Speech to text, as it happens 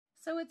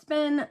So it's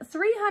been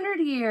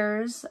 300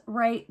 years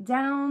right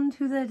down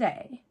to the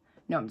day.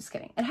 No, I'm just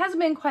kidding. It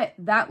hasn't been quite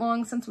that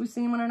long since we've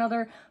seen one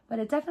another, but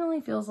it definitely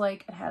feels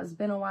like it has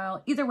been a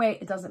while. Either way,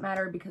 it doesn't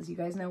matter because you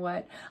guys know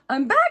what?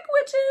 I'm back,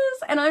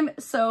 witches! And I'm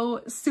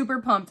so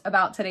super pumped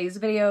about today's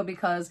video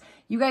because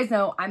you guys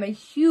know I'm a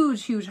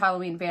huge, huge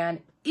Halloween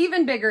fan.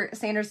 Even bigger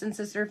Sanderson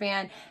sister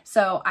fan.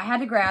 So I had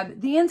to grab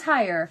the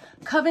entire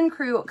Coven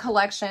Crew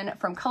Collection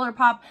from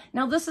Colourpop.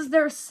 Now this is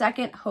their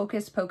second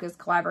Hocus Pocus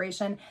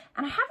collaboration,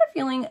 and I have a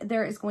feeling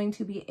there is going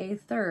to be a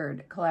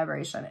third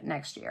collaboration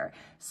next year.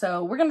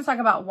 So we're going to talk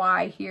about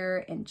why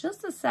here in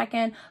just a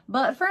second.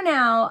 But for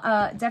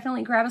now,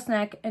 definitely grab a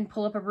snack and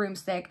pull up a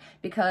broomstick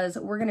because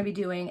we're going to be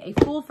doing a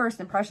full first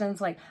impressions.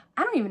 Like,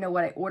 I don't even know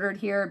what I ordered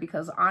here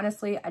because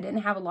honestly, I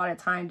didn't have a lot of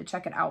time to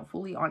check it out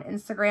fully on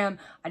Instagram.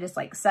 I just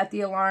like set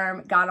the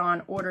alarm, got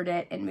on, ordered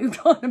it, and moved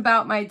on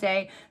about my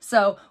day.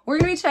 So we're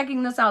gonna be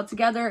checking this out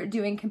together,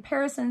 doing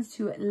comparisons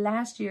to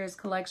last year's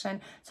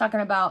collection,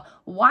 talking about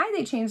why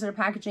they changed their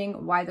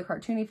packaging, why the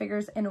cartoony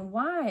figures, and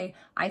why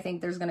I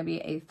think there's gonna be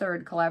a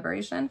third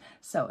collaboration.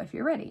 So if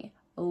you're ready,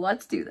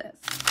 let's do this.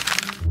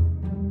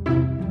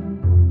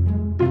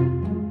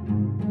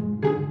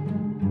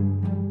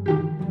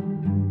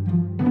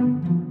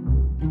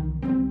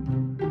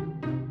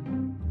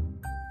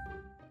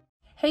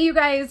 Hey you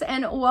guys,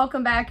 and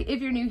welcome back. If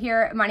you're new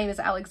here, my name is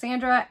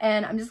Alexandra,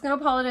 and I'm just gonna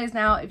apologize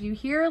now if you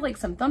hear like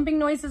some thumping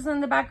noises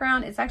in the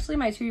background. It's actually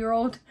my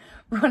 2-year-old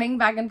running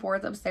back and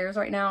forth upstairs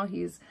right now.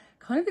 He's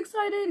kind of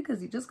excited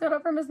because he just got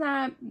up from his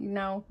nap, you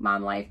know,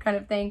 mom life kind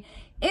of thing.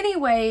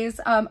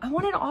 Anyways, I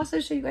wanted to also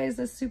show you guys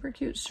this super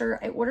cute shirt.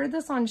 I ordered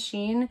this on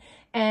Shein,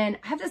 and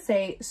I have to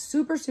say,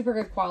 super, super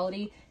good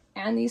quality.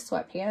 And these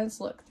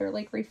sweatpants, look, they're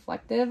like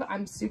reflective.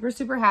 I'm super,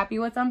 super happy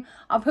with them.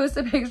 I'll post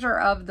a picture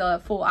of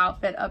the full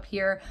outfit up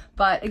here.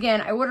 But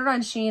again, I ordered on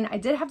Shein. I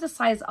did have to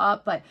size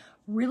up, but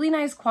really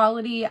nice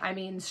quality. I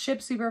mean,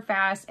 shipped super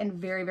fast and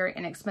very, very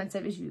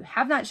inexpensive. If you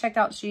have not checked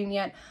out Shein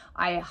yet,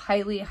 I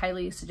highly,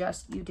 highly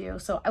suggest you do.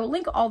 So I will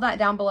link all that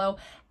down below,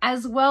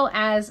 as well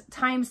as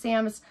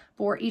timestamps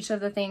for each of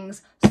the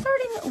things,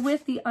 starting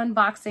with the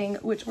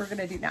unboxing, which we're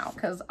gonna do now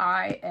because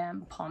I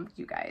am pumped,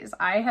 you guys.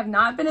 I have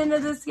not been into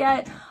this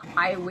yet.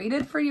 I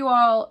waited for you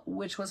all,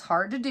 which was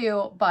hard to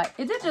do, but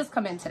it did just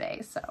come in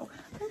today, so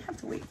I didn't have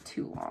to wait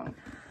too long.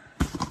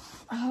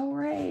 All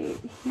right,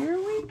 here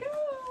we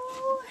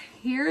go.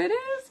 Here it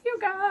is, you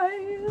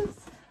guys.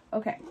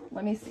 Okay,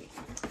 let me see.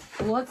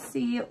 Let's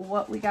see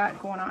what we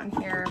got going on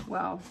here.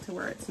 Well, to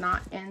where it's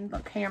not in the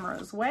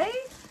camera's way.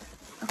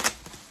 Okay.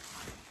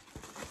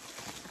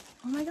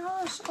 Oh my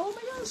gosh,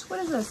 what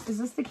is this? Is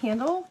this the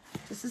candle?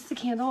 Is this the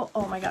candle?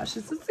 Oh my gosh,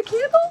 is this the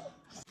candle?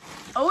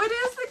 Oh, it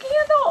is the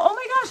candle. Oh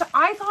my gosh,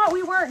 I thought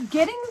we weren't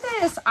getting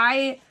this.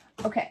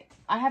 Okay,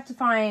 I have to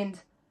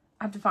find,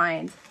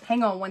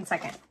 hang on one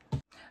second.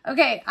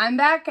 Okay, I'm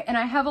back and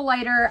I have a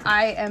lighter.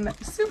 I am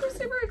super,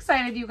 super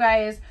excited, you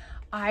guys.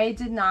 I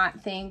did not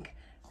think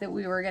that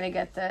we were gonna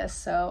get this.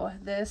 So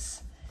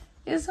this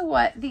is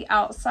what the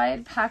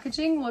outside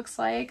packaging looks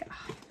like.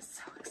 Oh, I'm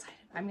so excited.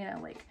 I'm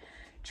gonna like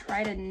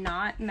try to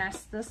not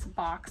mess this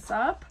box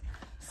up.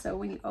 So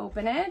when you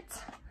open it,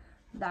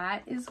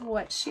 that is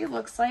what she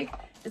looks like.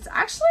 It's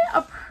actually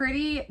a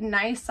pretty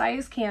nice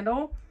size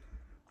candle.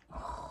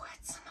 Oh,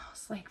 it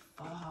smells like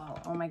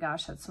fall. Oh my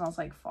gosh, that smells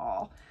like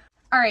fall.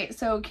 All right,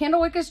 so candle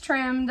wick is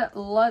trimmed.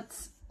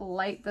 Let's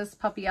light this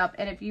puppy up.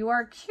 And if you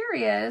are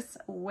curious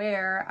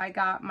where I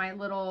got my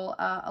little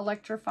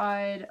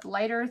electrified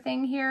lighter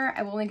thing here,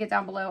 I will link it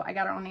down below. I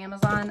got it on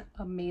Amazon.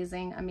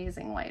 Amazing,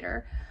 amazing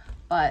lighter.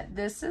 But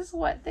this is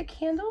what the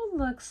candle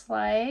looks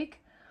like.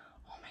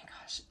 Oh my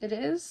gosh, it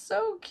is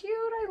so cute.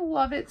 I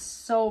love it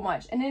so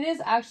much. And it is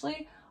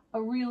actually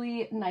a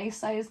really nice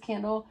size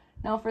candle.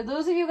 Now, for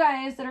those of you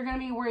guys that are gonna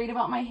be worried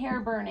about my hair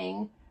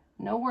burning,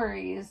 no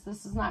worries,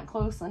 this is not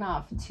close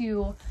enough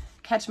to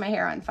catch my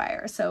hair on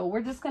fire. So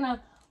we're just gonna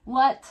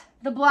let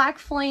the black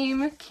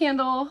flame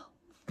candle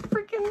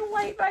freaking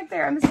light back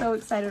there. I'm so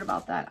excited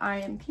about that. I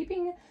am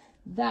keeping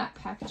that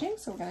packaging,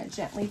 so we're gonna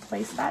gently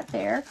place that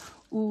there.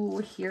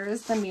 Ooh,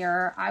 here's the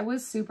mirror. I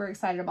was super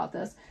excited about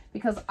this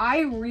because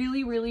I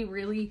really,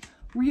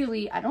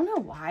 I don't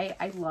know why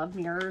I love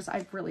mirrors,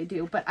 I really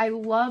do, but I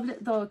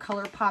loved the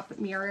Colourpop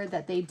mirror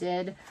that they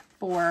did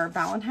for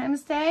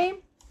Valentine's Day.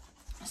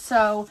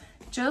 So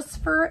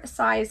just for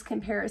size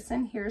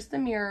comparison, here's the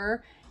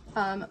mirror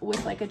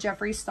with like a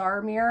Jeffree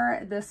Star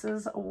mirror. This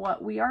is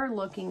what we are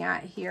looking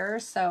at here.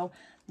 So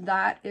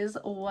that is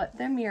what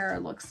the mirror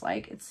looks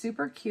like. It's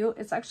super cute.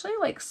 It's actually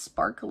like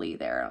sparkly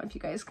there. I don't know if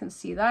you guys can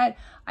see that.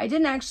 I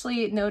didn't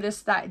actually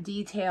notice that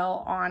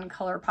detail on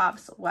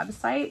Colourpop's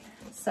website.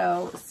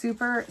 So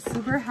super,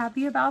 super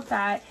happy about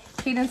that.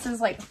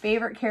 Cadence's like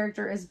favorite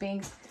character is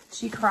Binks.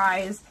 She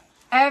cries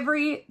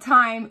every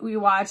time we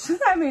watch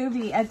that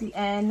movie at the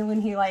end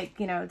when he like,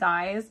 you know,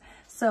 dies.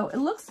 So it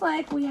looks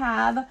like we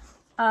have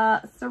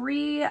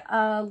 3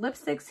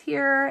 lipsticks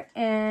here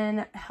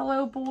in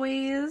Hello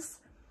Boys,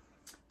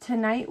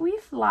 Tonight We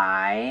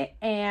Fly,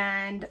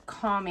 and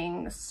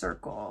Calming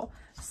Circle.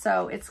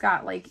 So it's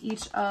got like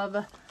each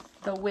of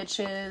the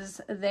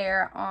witches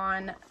there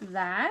on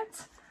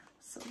that.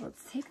 So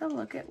let's take a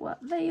look at what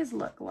these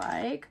look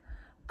like.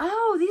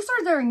 Oh, these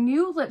are their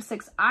new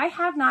lipsticks. I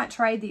have not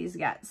tried these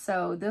yet,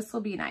 so this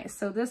will be nice.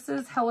 So this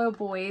is Hello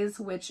Boys,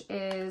 which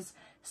is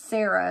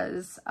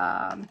Sarah's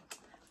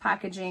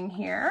packaging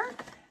here.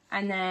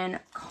 And then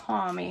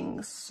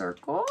Calming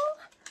Circle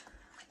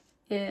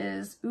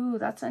is, ooh,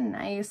 that's a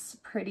nice,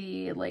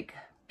 pretty, like,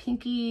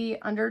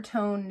 pinky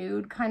undertone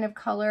nude kind of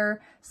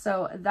color.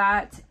 So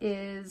that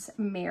is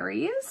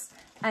Mary's.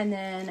 And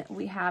then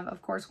we have,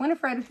 of course,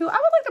 Winifred, who I would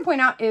like to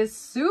point out is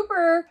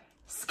super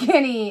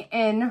skinny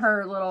in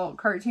her little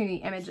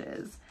cartoony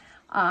images.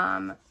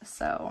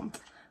 So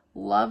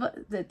love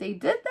that they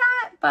did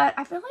that, but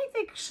I feel like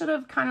they should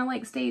have kind of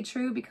like stayed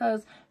true,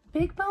 because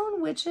big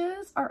bone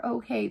witches are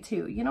okay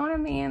too. You know what I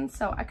mean?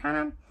 So I don't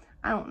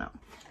know.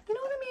 You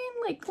know what I mean?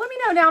 Like, let me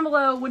know down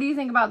below. What do you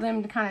think about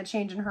them kind of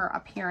changing her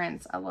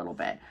appearance a little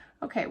bit?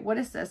 Okay, what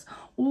is this?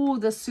 Ooh,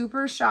 the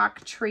Super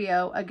Shock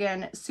Trio.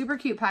 Again, super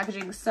cute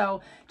packaging.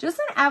 So just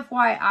an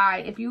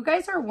FYI, if you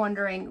guys are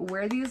wondering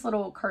where these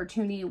little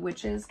cartoony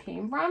witches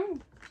came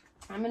from,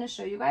 I'm going to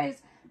show you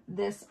guys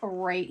this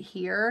right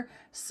here.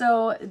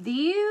 So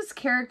these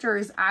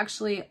characters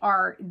actually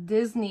are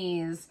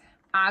Disney's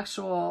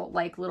actual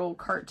like little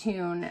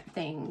cartoon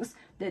things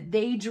that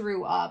they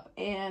drew up,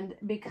 and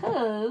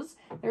because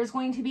there's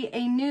going to be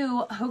a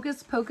new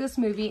Hocus Pocus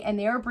movie and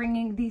they are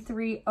bringing the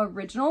 3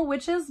 original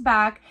witches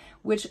back,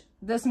 which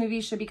this movie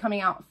should be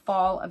coming out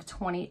fall of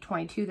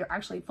 2022. They're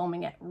actually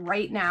filming it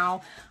right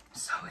now. I'm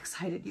so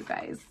excited, you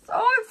guys,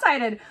 so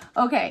excited.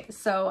 Okay,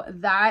 so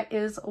that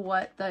is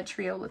what the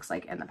trio looks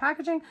like in the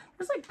packaging.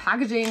 There's like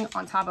packaging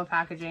on top of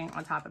packaging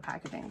on top of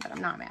packaging, but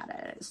I'm not mad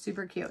at it. It's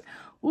super cute.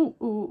 Ooh,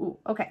 ooh, ooh.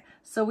 Okay,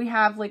 so we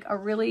have like a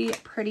really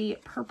pretty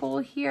purple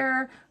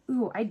here.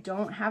 Ooh, I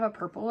don't have a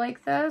purple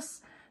like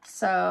this.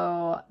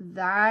 So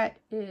that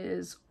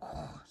is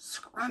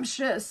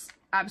scrumptious,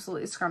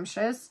 absolutely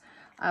scrumptious.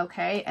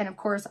 Okay, and of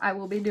course I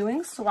will be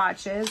doing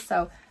swatches.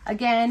 So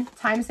again,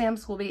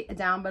 timestamps will be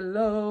down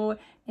below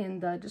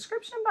in the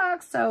description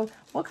box. So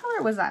what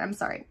color was that? I'm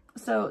sorry.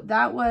 So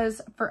that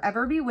was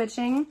Forever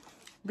Bewitching.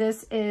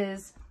 This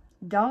is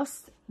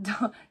Dost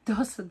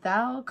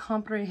Thou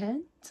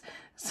Comprehend?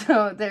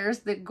 So there's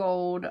the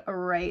gold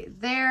right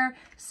there.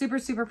 Super,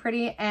 super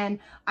pretty. And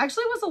I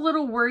actually was a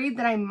little worried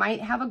that I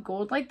might have a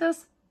gold like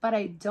this, but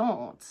I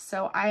don't.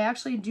 So I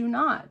actually do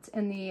not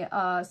in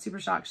the Super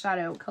Shock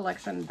Shadow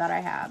collection that I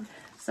have.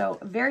 So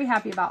very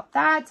happy about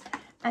that.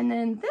 And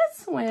then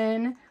this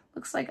one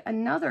looks like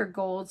another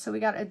gold. So we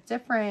got a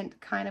different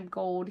kind of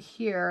gold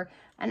here.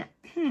 And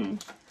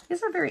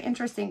these are very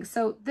interesting.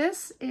 So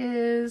this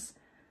is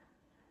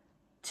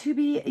To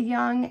Be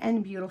Young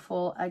and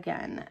Beautiful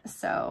Again.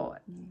 So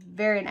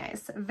very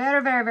nice.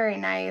 Very, very, very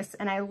nice.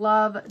 And I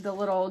love the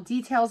little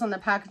details on the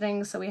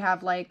packaging. So we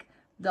have like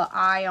the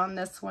eye on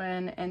this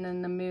one, and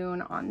then the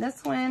moon on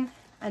this one,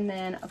 and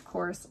then of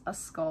course a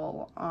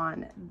skull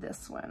on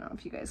this one. I don't know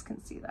if you guys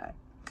can see that.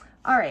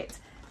 All right,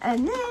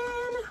 and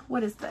then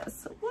what is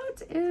this?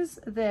 What is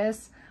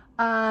this?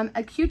 A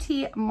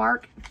QT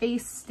Mark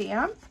face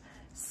stamp.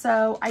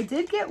 So I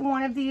did get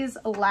one of these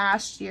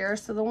last year.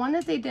 So the one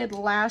that they did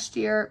last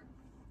year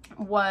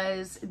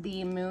was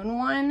the moon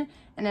one,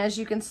 and as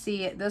you can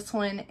see, this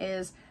one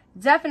is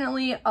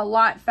definitely a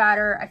lot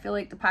fatter. I feel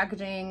like the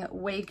packaging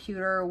way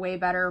cuter, way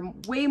better,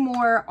 way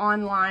more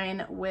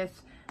online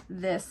with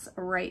this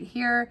right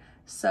here.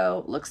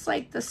 So looks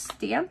like the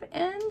stamp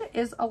end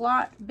is a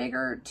lot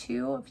bigger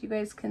too, if you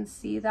guys can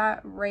see that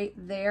right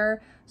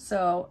there.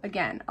 So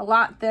again, a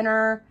lot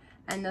thinner,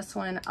 and this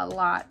one a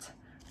lot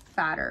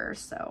fatter.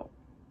 So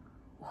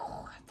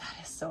oh, that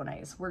is so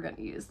nice. We're going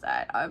to use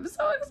that. I'm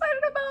so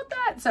excited about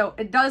that. So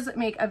it does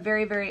make a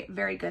very, very,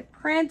 very good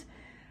print.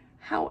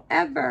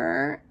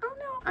 However, oh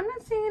no, I'm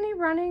not seeing any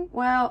running.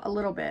 Well, a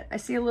little bit. I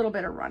see a little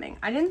bit of running.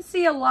 I didn't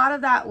see a lot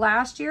of that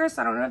last year,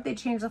 so I don't know if they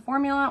changed the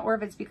formula or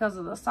if it's because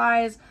of the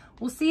size.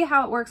 We'll see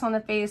how it works on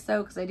the face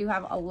though, because I do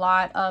have a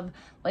lot of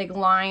like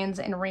lines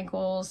and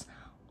wrinkles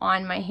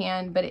on my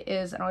hand, but it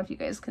is, I don't know if you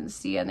guys can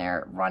see in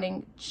there,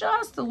 running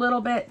just a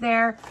little bit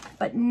there,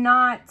 but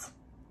not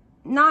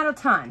a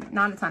ton,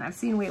 not a ton. I've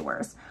seen way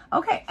worse.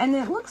 Okay, and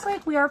then it looks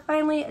like we are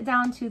finally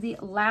down to the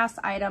last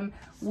item,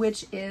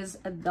 which is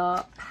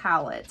the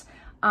palette.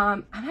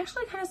 I'm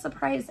actually kind of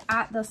surprised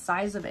at the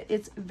size of it.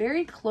 It's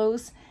very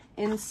close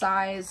in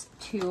size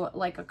to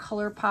like a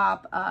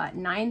Colourpop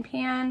 9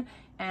 pan,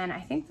 and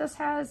I think this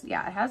has,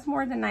 yeah, it has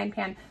more than 9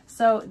 pan.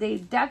 So they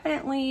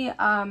definitely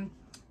kind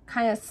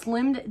of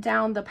slimmed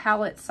down the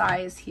palette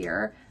size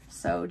here.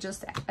 So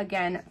just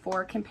again,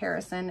 for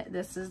comparison,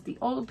 this is the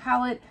old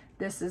palette,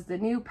 this is the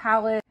new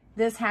palette,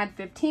 This had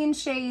 15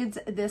 shades.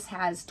 This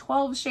has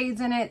 12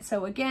 shades in it.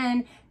 So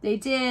again, they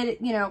did,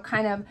 you know,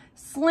 kind of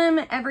slim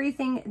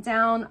everything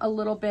down a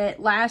little bit.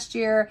 Last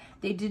year,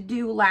 they did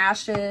do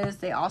lashes.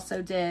 They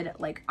also did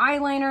like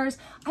eyeliners.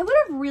 I would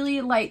have really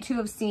liked to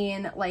have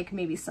seen like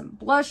maybe some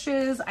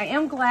blushes. I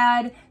am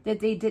glad that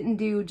they didn't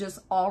do just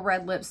all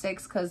red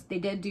lipsticks, because they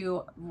did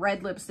do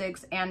red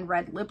lipsticks and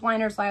red lip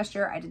liners last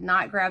year. I did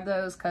not grab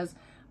those because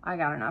I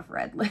got enough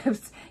red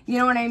lips. You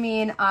know what I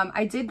mean?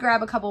 I did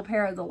grab a couple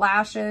pair of the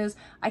lashes.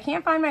 I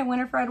can't find my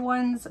Winifred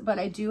ones, but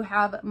I do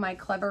have my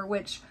Clever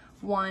Witch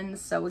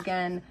ones. So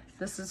again,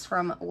 this is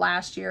from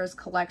last year's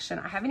collection.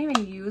 I haven't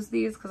even used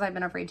these because I've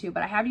been afraid to,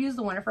 but I have used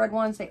the Winifred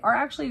ones. They are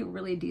actually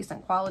really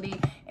decent quality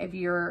if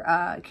you're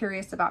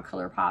curious about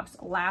Colourpop's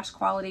lash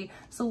quality.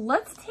 So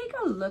let's take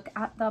a look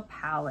at the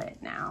palette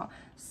now.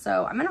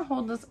 So I'm gonna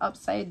hold this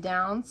upside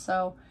down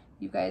so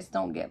you guys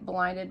don't get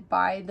blinded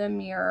by the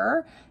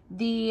mirror.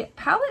 The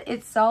palette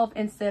itself,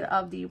 instead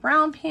of the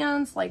round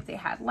pans like they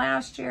had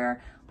last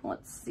year,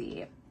 let's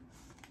see if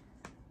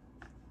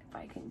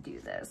I can do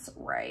this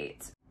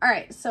right. All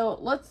right, so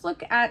let's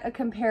look at a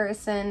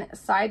comparison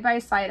side by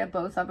side of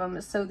both of them.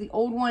 So the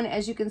old one,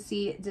 as you can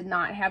see, did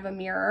not have a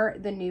mirror.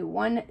 The new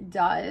one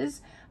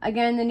does.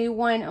 Again, the new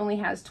one only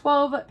has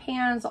 12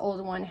 pans. The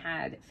old one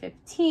had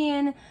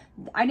 15.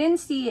 I didn't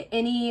see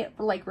any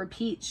like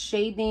repeat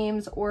shade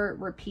names or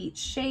repeat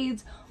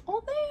shades,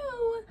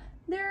 although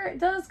there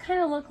does kind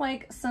of look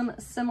like some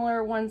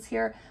similar ones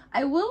here.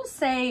 I will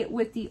say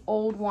with the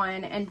old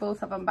one, and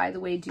both of them, by the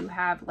way, do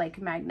have like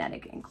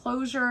magnetic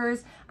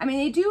enclosures. I mean,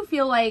 they do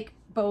feel like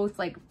both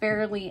like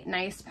fairly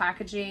nice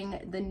packaging.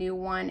 The new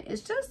one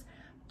is just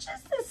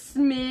a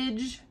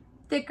smidge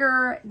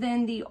thicker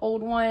than the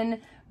old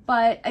one.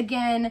 But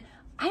again,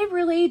 I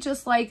really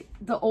just like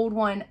the old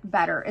one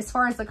better as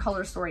far as the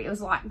color story. It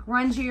was a lot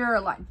grungier,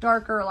 a lot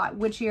darker, a lot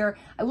witchier.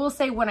 I will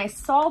say when I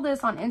saw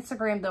this on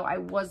Instagram though, I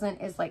wasn't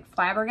as like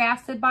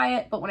flabbergasted by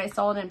it, but when I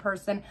saw it in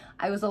person,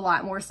 I was a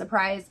lot more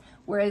surprised.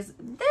 Whereas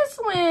this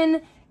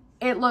one,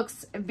 it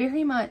looks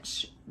very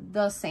much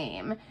the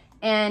same.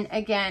 And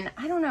again,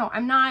 I don't know,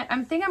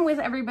 I think I'm with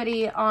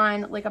everybody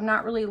on like, I'm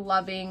not really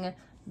loving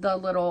the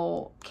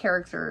little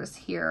characters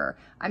here.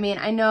 I mean,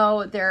 I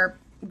know they're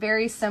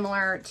very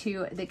similar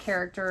to the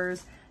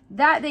characters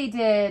that they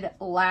did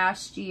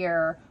last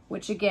year,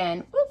 which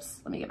again,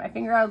 whoops, let me get my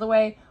finger out of the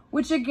way,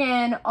 which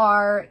again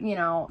are, you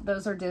know,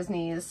 those are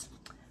Disney's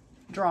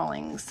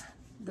drawings.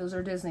 Those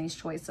are Disney's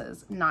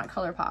choices, not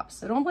Colourpop.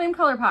 So don't blame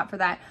Colourpop for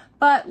that.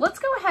 But let's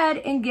go ahead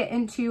and get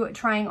into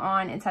trying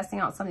on and testing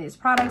out some of these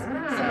products.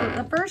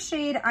 So the first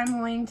shade I'm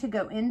going to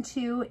go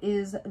into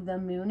is The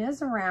Moon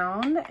is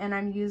Round, and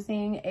I'm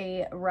using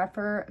a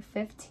Rephr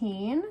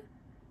 15.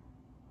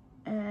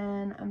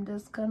 And I'm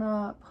just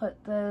gonna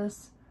put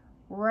this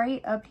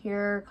right up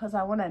here because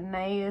I want a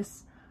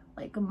nice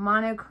like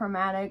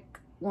monochromatic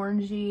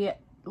orangey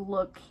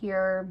look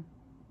here,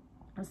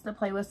 just to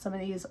play with some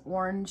of these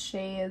orange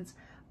shades.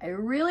 I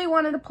really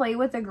wanted to play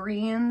with the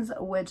greens,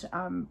 which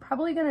I'm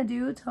probably gonna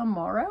do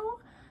tomorrow.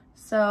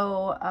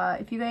 So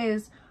if you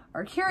guys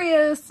are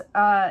curious,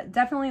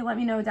 definitely let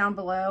me know down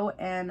below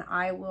and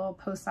I will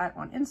post that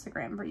on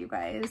Instagram for you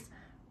guys,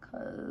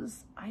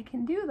 because I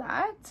can do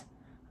that.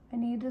 I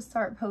need to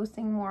start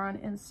posting more on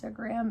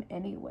Instagram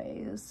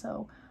anyways.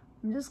 So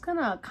I'm just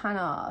gonna kind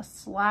of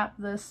slap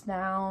this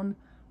down.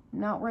 I'm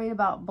not worried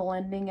about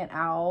blending it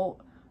out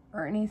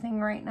or anything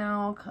right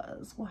now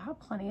because we'll have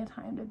plenty of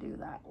time to do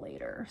that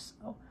later.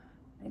 So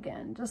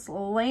again, just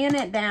laying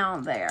it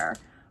down there.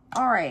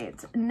 All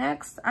right,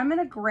 next I'm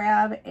gonna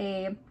grab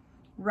a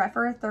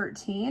Rephr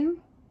 13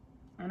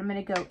 and I'm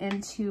gonna go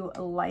into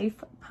a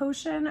Life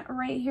Potion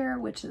right here,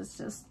 which is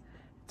just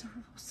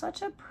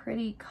such a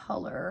pretty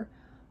color.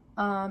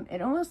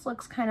 It almost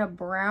looks kind of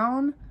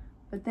brown,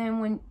 but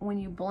then when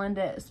you blend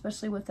it,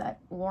 especially with that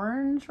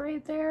orange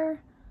right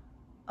there,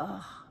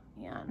 oh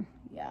man,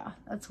 yeah,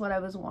 that's what I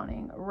was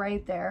wanting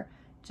right there.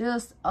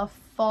 Just a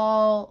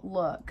fall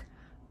look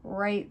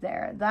right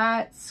there.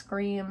 That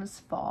screams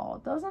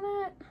fall, doesn't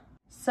it?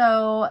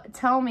 So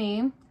tell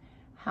me,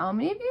 how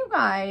many of you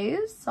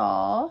guys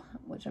saw,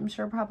 which I'm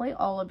sure probably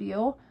all of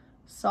you,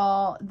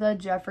 saw the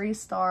Jeffree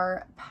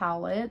Star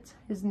palette,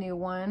 his new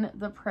one,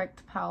 the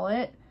Pricked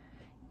palette?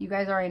 You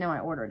guys already know I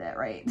ordered it,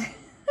 right?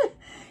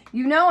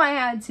 You know I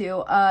had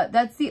to.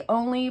 That's the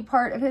only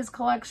part of his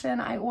collection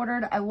I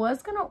ordered. I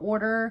was gonna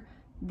order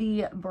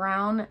the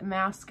brown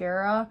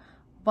mascara,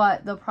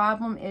 but the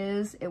problem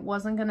is it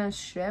wasn't gonna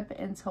ship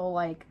until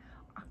like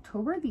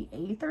October the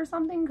 8th or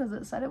something, because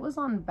it said it was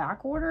on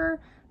back order.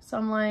 So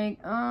I'm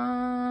like,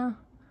 I'm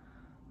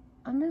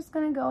just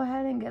gonna go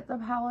ahead and get the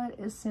palette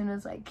as soon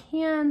as I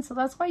can. So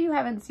that's why you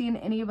haven't seen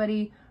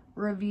anybody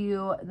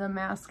review the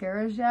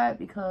mascaras yet,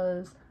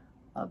 because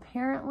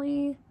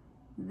apparently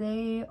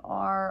they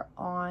are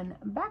on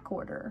back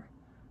order.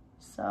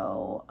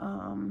 So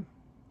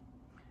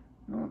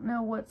I don't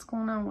know what's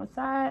going on with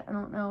that. I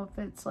don't know if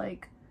it's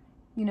like,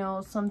 you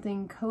know,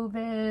 something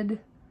COVID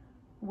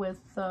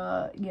with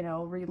you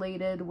know,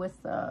 related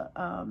with the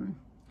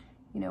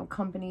you know,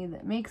 company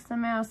that makes the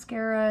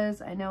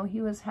mascaras. I know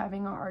he was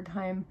having a hard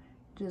time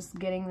just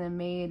getting them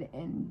made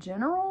in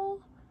general.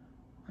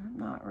 I'm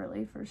not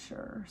really for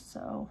sure.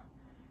 So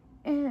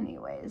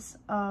anyways,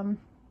 oh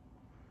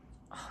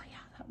yeah,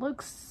 that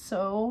looks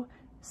so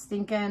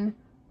stinking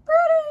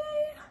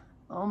pretty.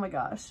 Oh my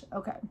gosh.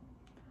 Okay.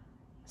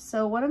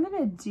 So what I'm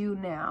going to do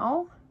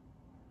now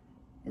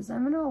is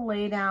I'm going to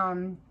lay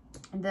down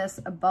this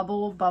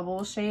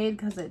bubble shade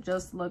because it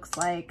just looks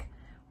like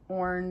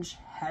orange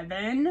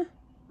heaven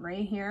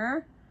right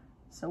here.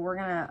 So we're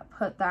going to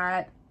put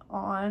that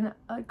on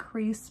a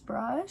crease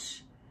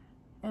brush.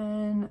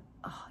 And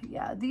oh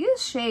yeah,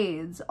 these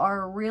shades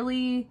are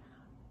really,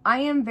 I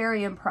am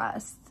very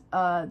impressed,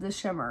 the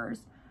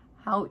shimmers,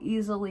 how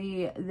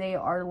easily they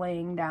are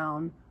laying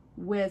down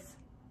with,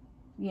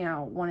 you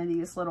know, one of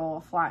these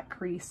little flat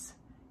crease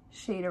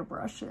shader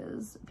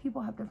brushes.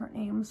 People have different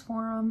names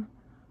for them.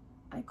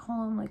 I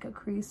call them like a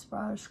crease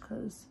brush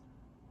because,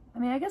 I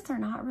mean, I guess they're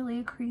not really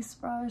a crease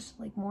brush,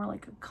 like more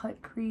like a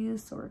cut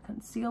crease or a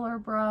concealer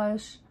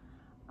brush.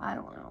 I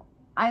don't know.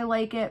 I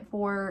like it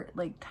for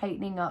like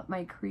tightening up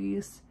my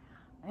crease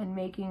and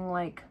making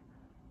like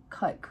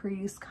cut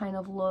crease kind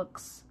of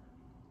looks,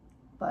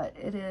 but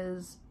it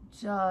is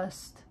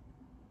just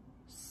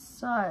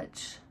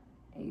such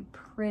a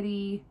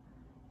pretty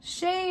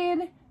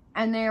shade,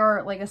 and they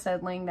are, like I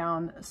said, laying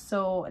down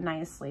so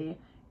nicely.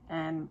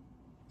 And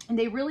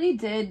they really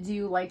did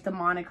do like the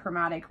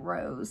monochromatic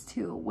rose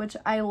too, which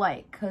I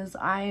like because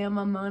I am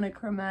a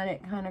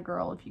monochromatic kind of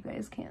girl, if you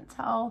guys can't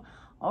tell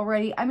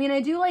already. I mean,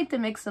 I do like to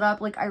mix it up.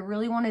 Like, I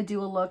really want to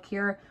do a look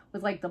here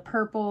with like the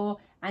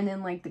purple and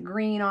then like the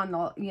green on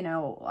the, you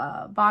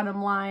know,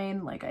 bottom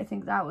line. Like, I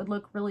think that would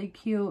look really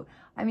cute.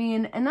 I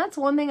mean, and that's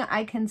one thing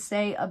I can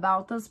say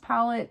about this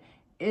palette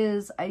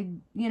is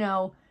you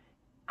know,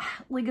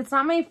 like, it's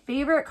not my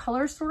favorite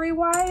color story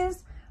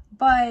wise,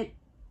 but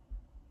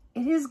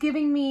it is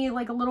giving me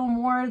like a little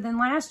more than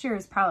last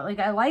year's palette. Like,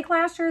 I like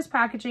last year's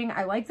packaging.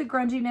 I like the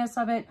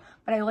grunginess of it,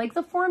 but I like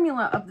the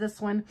formula of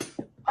this one.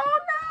 Oh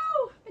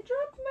no, I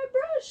dropped my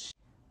brush.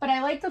 But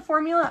I like the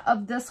formula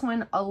of this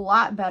one a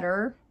lot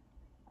better.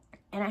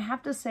 And I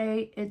have to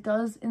say, it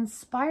does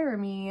inspire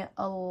me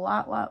a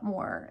lot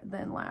more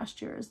than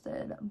last year's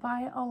did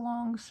by a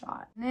long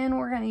shot. And then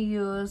we're going to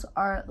use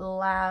our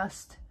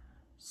last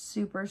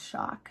Super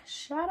Shock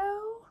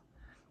shadow.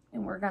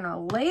 And we're going to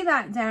lay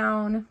that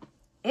down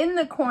in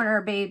the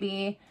corner,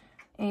 baby.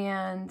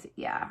 And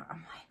yeah,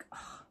 I'm like,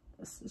 oh,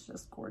 this is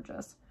just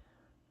gorgeous.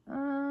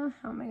 How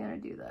am I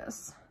going to do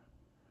this?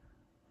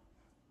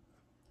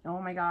 Oh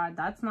my God,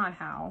 that's not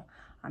how.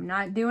 I'm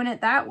not doing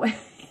it that way.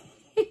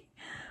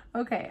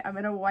 Okay, I'm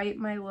gonna wipe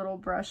my little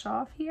brush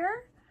off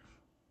here,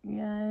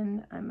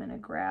 and I'm gonna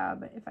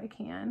grab, if I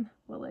can,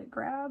 will it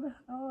grab?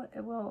 Oh,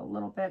 it will a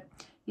little bit.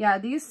 Yeah,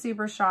 these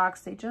Super Shocks,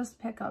 they just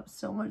pick up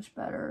so much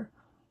better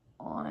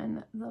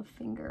on the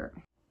finger.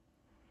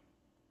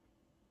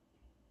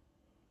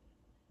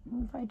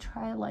 If I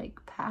try like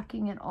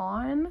packing it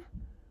on,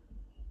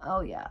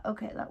 oh yeah,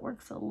 okay, that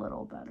works a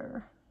little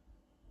better.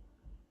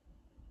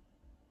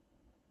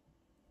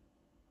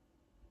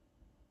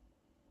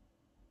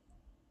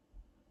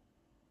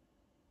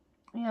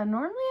 Yeah,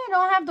 normally I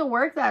don't have to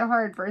work that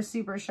hard for a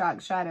Super Shock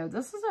shadow.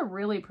 This is a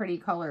really pretty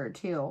color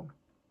too,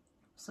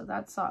 so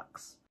that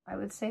sucks. I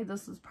would say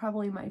this is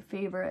probably my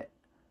favorite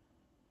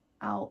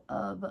out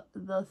of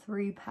the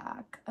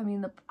 3-pack. I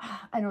mean,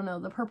 I don't know,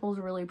 the purple's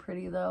really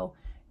pretty though.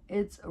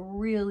 It's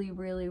really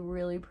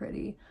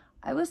pretty.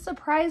 I was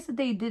surprised that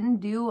they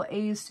didn't do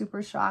a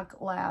Super Shock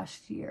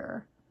last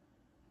year.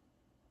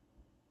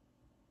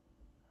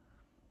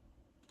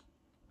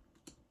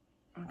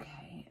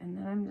 Okay, and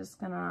then I'm just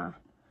gonna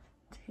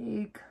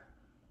take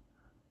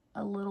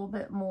a little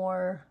bit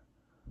more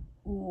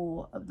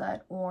of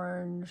that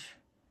orange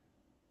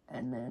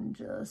and then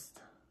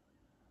just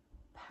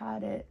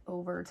pat it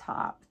over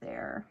top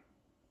there.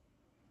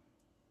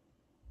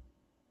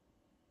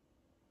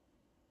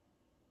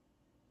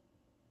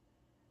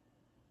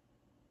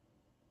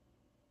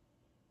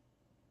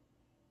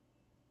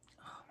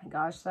 Oh my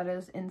gosh, that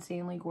is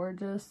insanely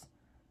gorgeous.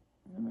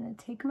 I'm gonna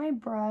take my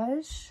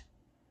brush,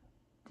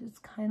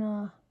 just kind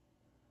of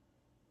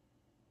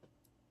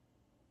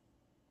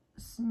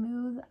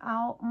smooth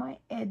out my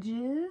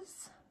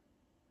edges.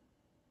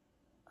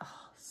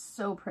 Oh,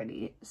 so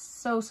pretty.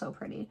 So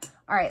pretty.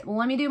 All right,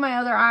 let me do my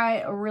other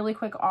eye really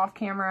quick off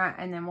camera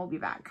and then we'll be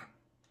back.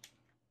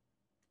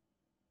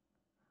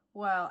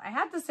 Well, I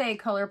have to say,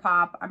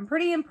 Colourpop, I'm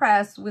pretty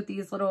impressed with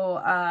these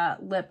little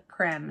lip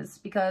cremes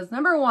because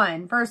number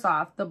one, first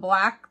off, the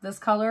black, this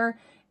color,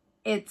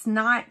 it's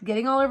not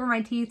getting all over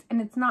my teeth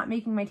and it's not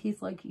making my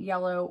teeth look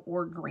yellow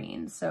or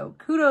green. So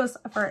kudos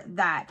for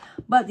that.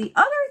 But the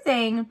other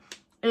thing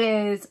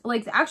is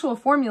like the actual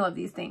formula of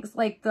these things.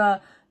 Like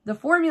the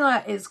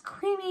formula is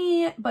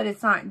creamy, but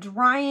it's not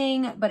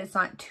drying, but it's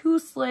not too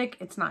slick.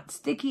 It's not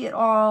sticky at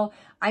all.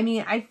 I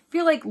mean, I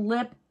feel like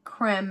lip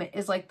creme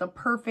is like the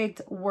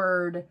perfect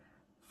word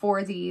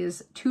for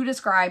these to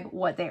describe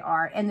what they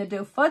are. And the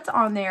doe foots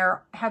on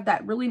there have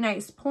that really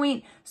nice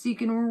point, so you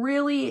can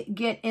really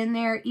get in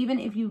there even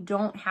if you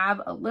don't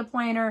have a lip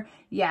liner.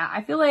 Yeah,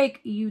 I feel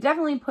like you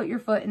definitely put your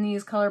foot in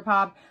these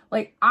Colourpop.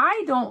 Like,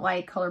 I don't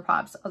like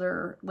Colourpop's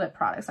other lip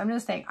products. I'm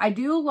just saying, I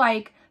do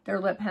like their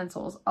lip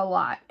pencils a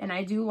lot, and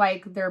I do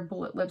like their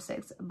bullet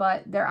lipsticks,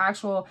 but their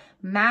actual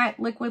matte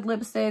liquid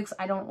lipsticks,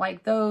 I don't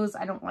like those.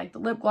 I don't like the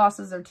lip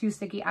glosses. They're too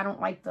sticky. I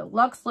don't like the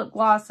Luxe lip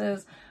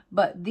glosses,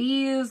 but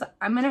these,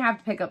 I'm gonna have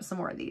to pick up some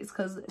more of these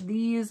because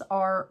these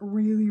are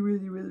really,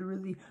 really, really,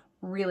 really,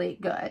 really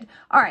good.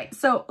 All right,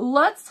 so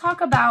let's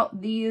talk about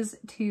these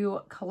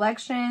two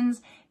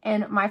collections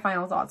and my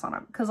final thoughts on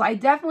them, because I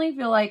definitely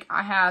feel like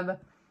I have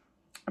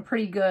a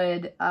pretty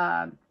good,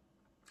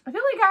 I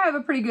feel like I have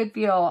a pretty good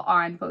feel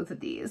on both of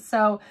these.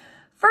 So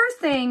first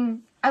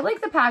thing, I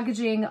like the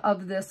packaging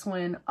of this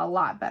one a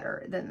lot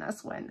better than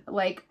this one,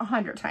 like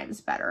 100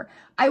 times better.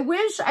 I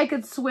wish I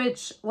could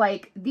switch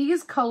like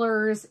these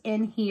colors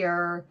in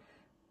here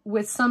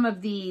with some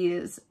of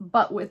these,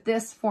 but with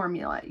this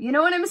formula. You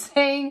know what I'm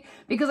saying?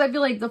 Because I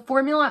feel like the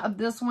formula of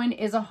this one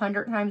is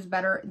 100 times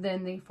better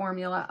than the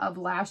formula of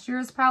last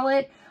year's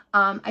palette.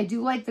 I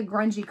do like the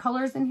grungy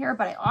colors in here,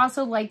 but I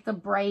also like the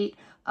bright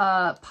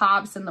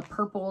pops and the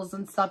purples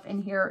and stuff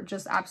in here.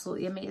 Just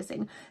absolutely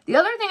amazing. The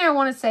other thing I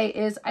want to say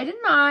is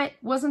I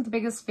wasn't the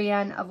biggest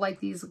fan of like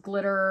these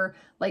glitter,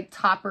 like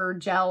topper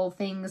gel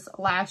things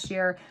last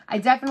year. I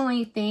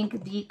definitely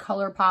think the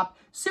Colourpop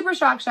Super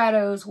Shock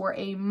Shadows were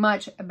a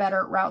much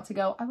better route to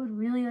go. I would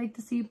really like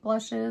to see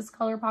blushes,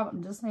 Colourpop.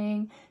 I'm just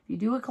saying, if you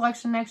do a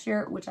collection next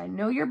year, which I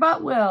know your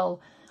butt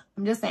will,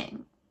 I'm just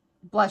saying,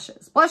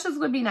 blushes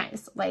would be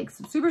nice, like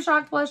some Super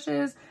Shock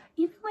blushes,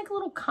 even like a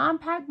little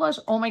compact blush.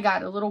 Oh my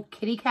god, a little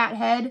kitty cat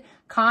head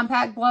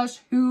compact blush.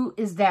 Who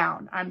is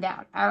down? I'm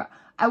down.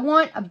 I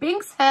want a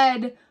Binks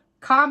head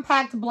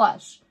compact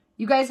blush.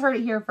 You guys heard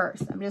it here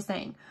first. I'm just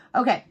saying.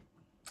 Okay,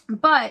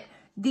 but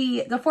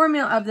the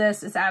formula of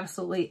this is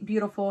absolutely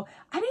beautiful.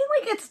 I mean,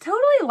 like, it's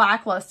totally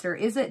lackluster,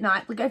 is it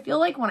not? Like, I feel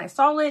like when I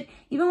saw it,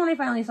 even when I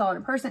finally saw it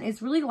in person,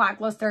 it's really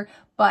lackluster,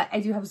 but I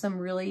do have some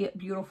really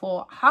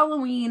beautiful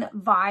Halloween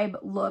vibe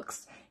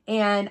looks,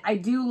 and I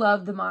do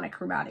love the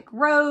monochromatic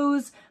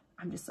rose.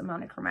 I'm just a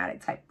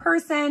monochromatic type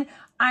person.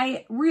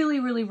 I really,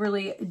 really,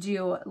 really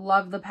do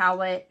love the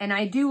palette, and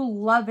I do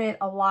love it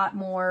a lot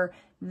more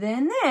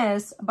than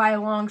this by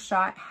a long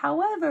shot.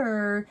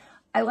 However,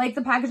 I like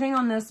the packaging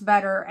on this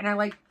better, and I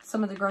like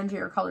some of the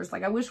grungier colors.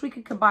 Like, I wish we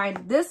could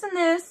combine this and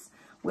this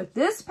with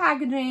this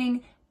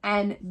packaging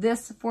and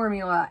this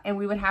formula, and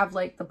we would have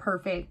like the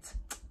perfect,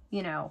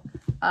 you know,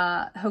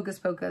 Hocus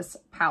Pocus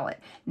palette.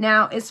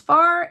 Now, as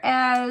far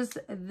as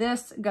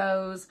this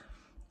goes,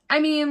 I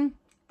mean,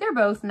 they're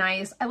both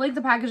nice. I like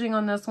the packaging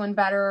on this one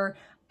better.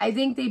 I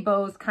think they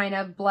both kind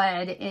of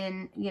bled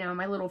in, you know,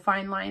 my little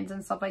fine lines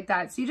and stuff like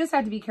that. So you just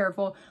have to be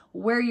careful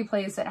where you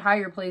place it, how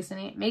you're placing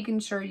it, making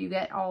sure you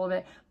get all of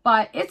it.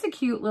 But it's a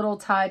cute little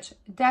touch.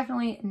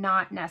 Definitely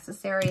not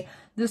necessary.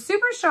 The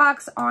Super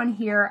Shocks on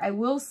here, I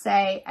will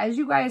say, as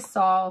you guys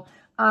saw,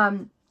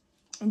 the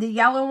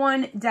yellow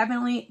one,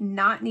 definitely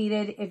not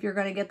needed if you're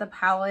going to get the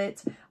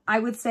palette. I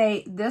would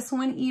say this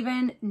one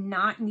even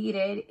not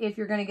needed if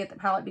you're going to get the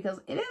palette, because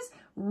it is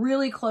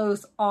really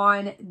close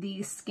on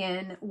the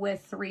skin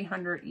with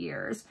 300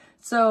 years.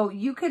 So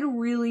you could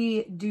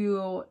really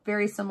do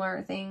very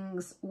similar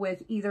things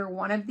with either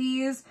one of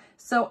these.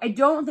 So I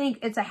don't think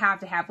it's a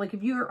have to have. Like,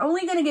 if you're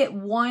only going to get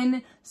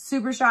one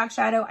Super Shock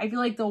shadow, I feel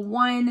like the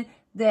one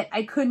that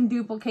I couldn't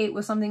duplicate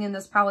with something in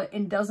this palette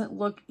and doesn't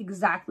look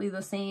exactly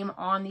the same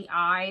on the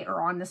eye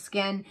or on the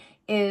skin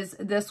is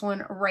this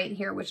one right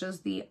here, which is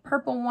the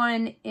purple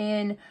one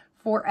in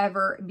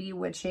Forever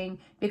Bewitching,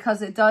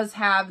 because it does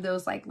have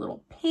those like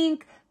little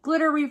pink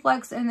glitter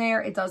reflex in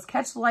there. It does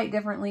catch the light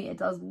differently. It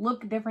does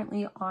look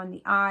differently on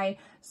the eye.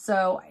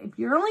 So if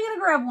you're only going to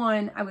grab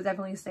one, I would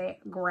definitely say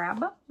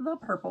grab the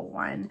purple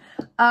one.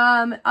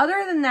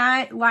 Other than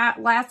that,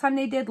 last time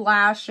they did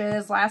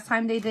lashes, last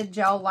time they did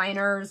gel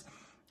liners.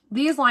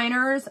 These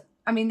liners,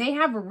 I mean, they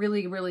have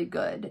really, really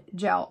good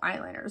gel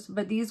eyeliners,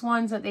 but these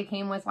ones that they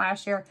came with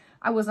last year,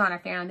 I was not a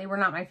fan. They were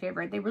not my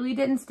favorite. They really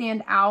didn't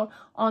stand out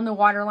on the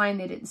waterline.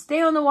 They didn't stay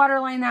on the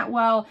waterline that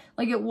well.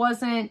 Like, it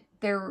wasn't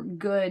their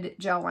good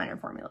gel liner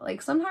formula.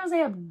 Like, sometimes they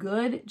have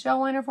good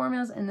gel liner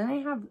formulas, and then they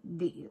have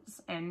these,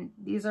 and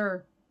these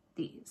are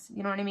these.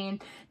 You know what I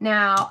mean?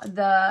 Now,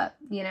 the,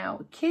 you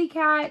know, kitty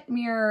cat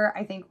mirror,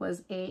 I think,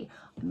 was a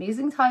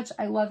amazing touch.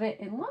 I love it.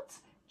 And let's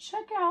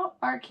check out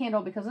our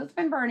candle, because it's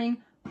been burning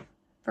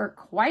for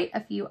quite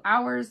a few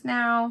hours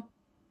now.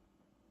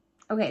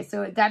 Okay,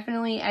 so it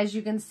definitely, as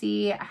you can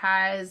see,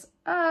 has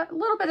a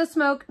little bit of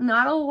smoke,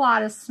 not a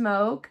lot of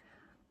smoke.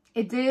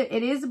 It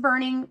is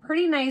burning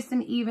pretty nice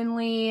and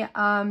evenly.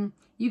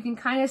 You can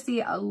kind of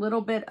see a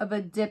little bit of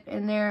a dip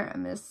in there.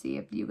 I'm gonna see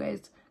if you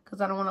guys,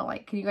 because I don't want to,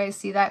 like, can you guys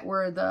see that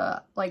where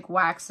the like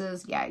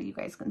waxes? Yeah, you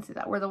guys can see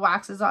that where the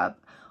wax is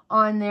up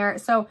on there.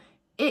 So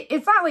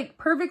it's not like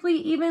perfectly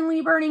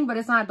evenly burning, but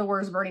it's not the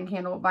worst burning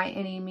candle by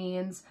any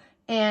means.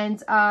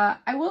 And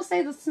I will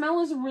say the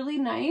smell is really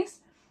nice,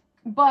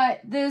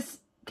 but this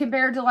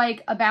compared to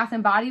like a Bath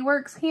and Body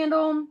Works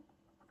candle,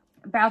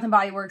 Bath and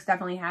Body Works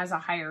definitely has a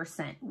higher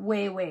scent,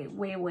 way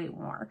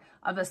more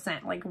of a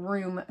scent, like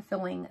room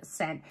filling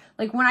scent.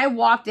 Like when I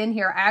walked in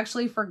here, I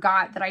actually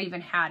forgot that I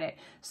even had it.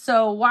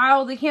 So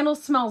while the candle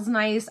smells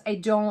nice, I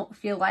don't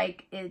feel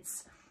like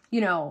it's,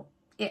 you know,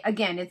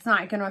 again, it's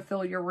not going to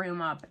fill your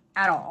room up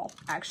at all,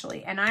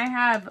 actually. And I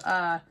have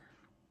a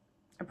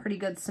pretty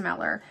good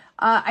smeller.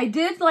 I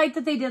did like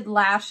that they did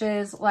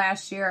lashes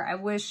last year. I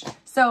wish,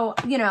 so,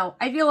 you know,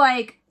 I feel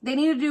like they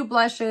need to do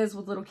blushes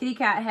with little kitty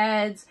cat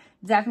heads.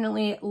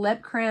 Definitely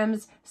lip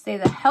cremes. Stay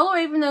the hell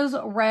away from those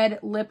red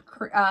lip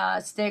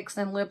sticks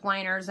and lip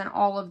liners and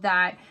all of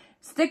that.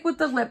 Stick with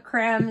the lip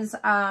cremes.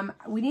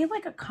 We need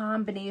like a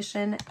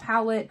combination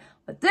palette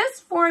with this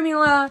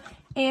formula.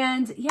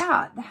 And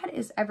yeah, that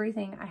is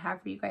everything I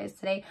have for you guys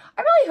today.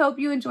 I really hope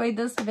you enjoyed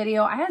this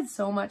video. I had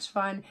so much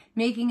fun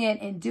making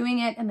it and doing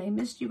it, and I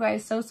missed you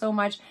guys so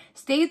much.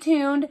 Stay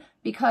tuned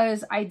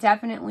because I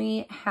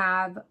definitely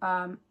have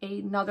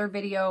another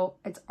video.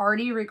 It's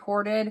already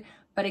recorded,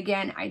 but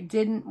again, I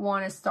didn't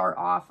want to start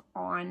off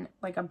on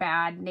like a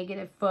bad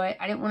negative foot.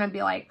 I didn't want to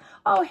be like,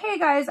 oh, hey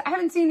guys, I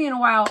haven't seen you in a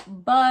while,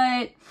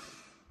 but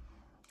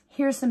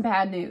here's some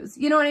bad news.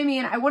 You know what I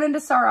mean? I wanted to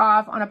start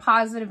off on a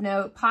positive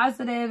note,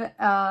 positive,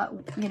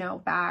 you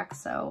know, back.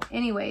 So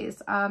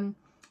anyways,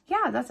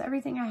 yeah, that's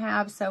everything I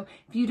have. So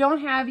if you don't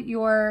have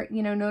your,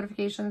 you know,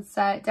 notifications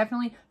set,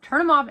 definitely turn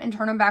them off and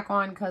turn them back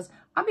on, because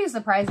I'll be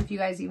surprised if you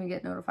guys even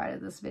get notified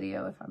of this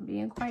video, if I'm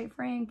being quite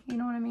frank, you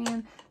know what I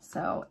mean?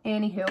 So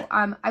anywho,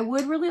 I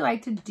would really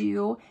like to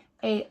do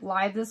a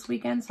live this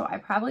weekend, so I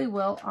probably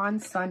will on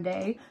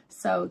Sunday.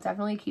 So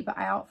definitely keep an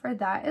eye out for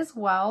that as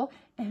well.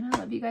 And I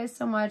love you guys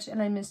so much,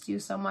 and I missed you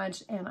so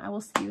much, and I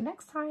will see you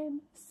next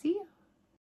time. See ya.